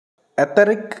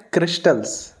Etheric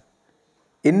crystals,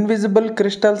 invisible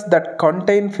crystals that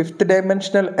contain fifth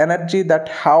dimensional energy that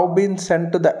have been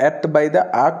sent to the earth by the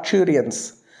Arcturians.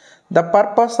 The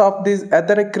purpose of these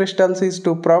etheric crystals is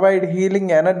to provide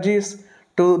healing energies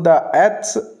to the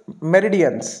earth's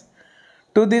meridians.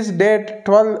 To this date,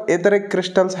 12 etheric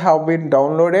crystals have been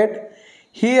downloaded.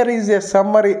 Here is a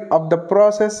summary of the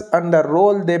process and the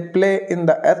role they play in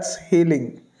the earth's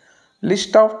healing.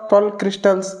 List of 12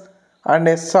 crystals and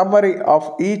a summary of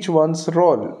each one's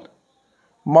role.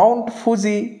 Mount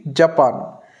Fuji, Japan.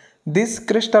 This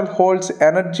crystal holds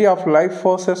energy of life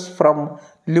forces from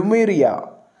Lemuria,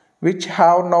 which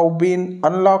have now been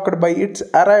unlocked by its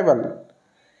arrival.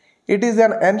 It is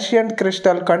an ancient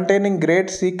crystal containing great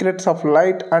secrets of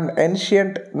light and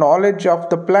ancient knowledge of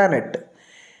the planet.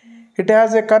 It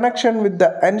has a connection with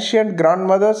the ancient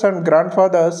grandmothers and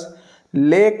grandfathers,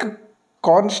 Lake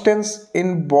Constance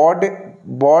in Bodensee,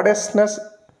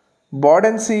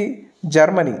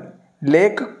 Germany.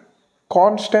 Lake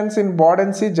Constance in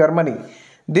Bodensee, Germany.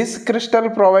 This crystal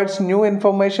provides new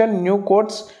information, new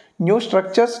codes, new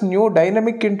structures, new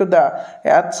dynamic into the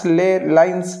Earth's ley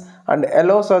lines and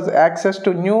allows us access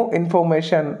to new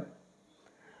information.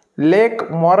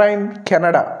 Lake Moraine,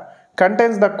 Canada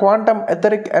contains the quantum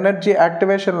etheric energy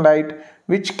activation light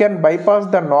which can bypass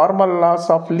the normal laws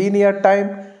of linear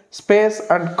time, space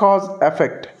and cause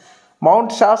effect.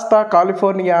 Mount Shasta,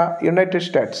 California, United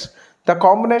States. The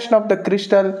combination of the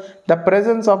crystal, the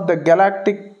presence of the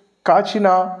galactic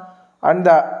Kachina and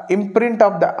the imprint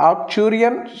of the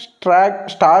Arcturian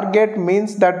stargate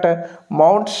means that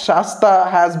Mount Shasta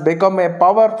has become a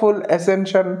powerful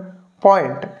ascension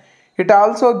point. It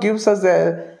also gives us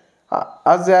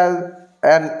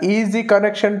an easy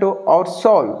connection to our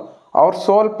soul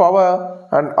power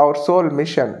and our soul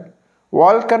mission.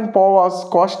 Volcan Povas,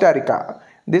 Costa Rica.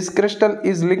 This crystal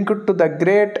is linked to the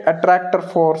great attractor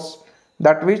force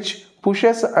that which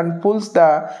pushes and pulls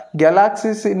the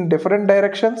galaxies in different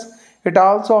directions. It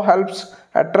also helps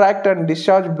attract and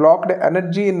discharge blocked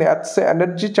energy in Earth's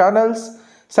energy channels,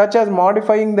 such as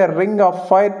modifying the ring of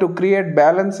fire to create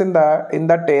balance in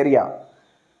that area.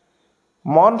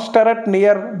 Montserrat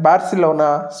near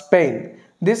Barcelona, Spain.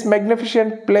 This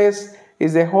magnificent place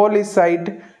is a holy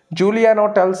site.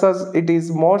 Giuliano tells us it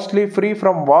is mostly free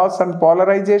from wars and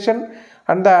polarization,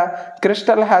 and the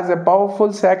crystal has a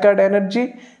powerful sacred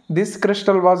energy. This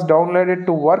crystal was downloaded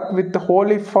to work with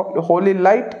holy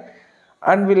light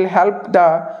and will help the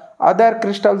other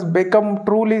crystals become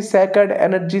truly sacred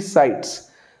energy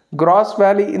sites. Gross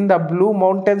Valley in the Blue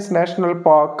Mountains National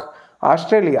Park,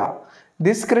 Australia.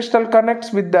 This crystal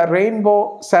connects with the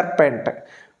rainbow serpent,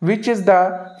 which is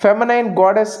the feminine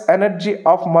goddess energy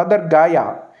of Mother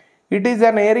Gaia. It is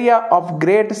an area of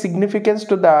great significance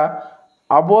to the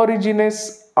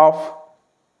Aborigines of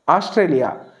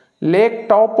Australia. Lake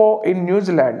Taupo in New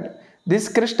Zealand. This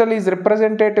crystal is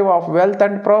representative of wealth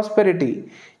and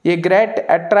prosperity, a great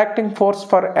attracting force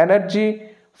for energy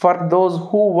for those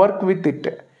who work with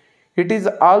it. It is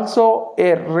also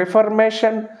a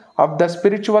reformation of the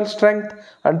spiritual strength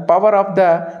and power of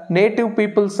the native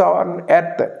peoples on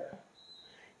earth.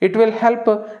 It will help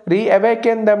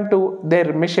reawaken them to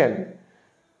their mission.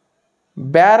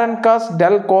 Barrancas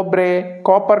del Cobre,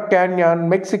 Copper Canyon,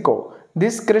 Mexico.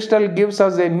 This crystal gives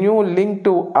us a new link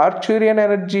to Arcturian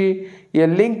energy, a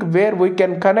link where we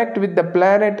can connect with the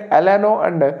planet Alano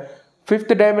and fifth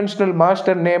dimensional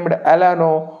master named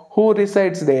Alano who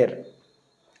resides there.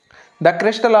 The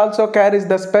crystal also carries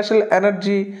the special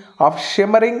energy of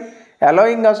shimmering,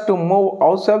 allowing us to move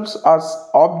ourselves as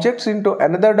objects into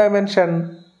another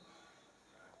dimension.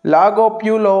 Lago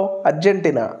Pulo,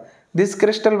 Argentina. This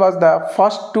crystal was the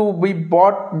first to be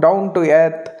brought down to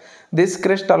earth. This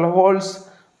crystal holds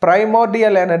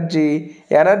primordial energy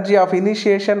of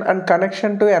initiation and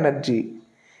connection to energy.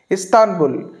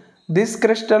 Istanbul. This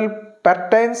crystal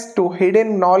pertains to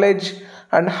hidden knowledge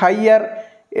and higher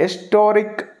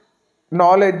historic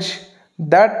knowledge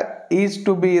that is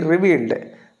to be revealed.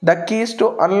 The keys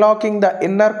to unlocking the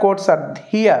inner codes are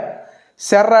here.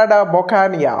 Serra da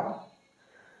Bocania.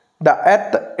 The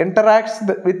earth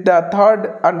interacts with the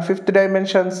third and fifth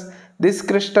dimensions. This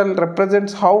crystal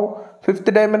represents how fifth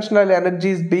dimensional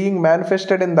energy is being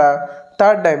manifested in the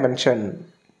third dimension.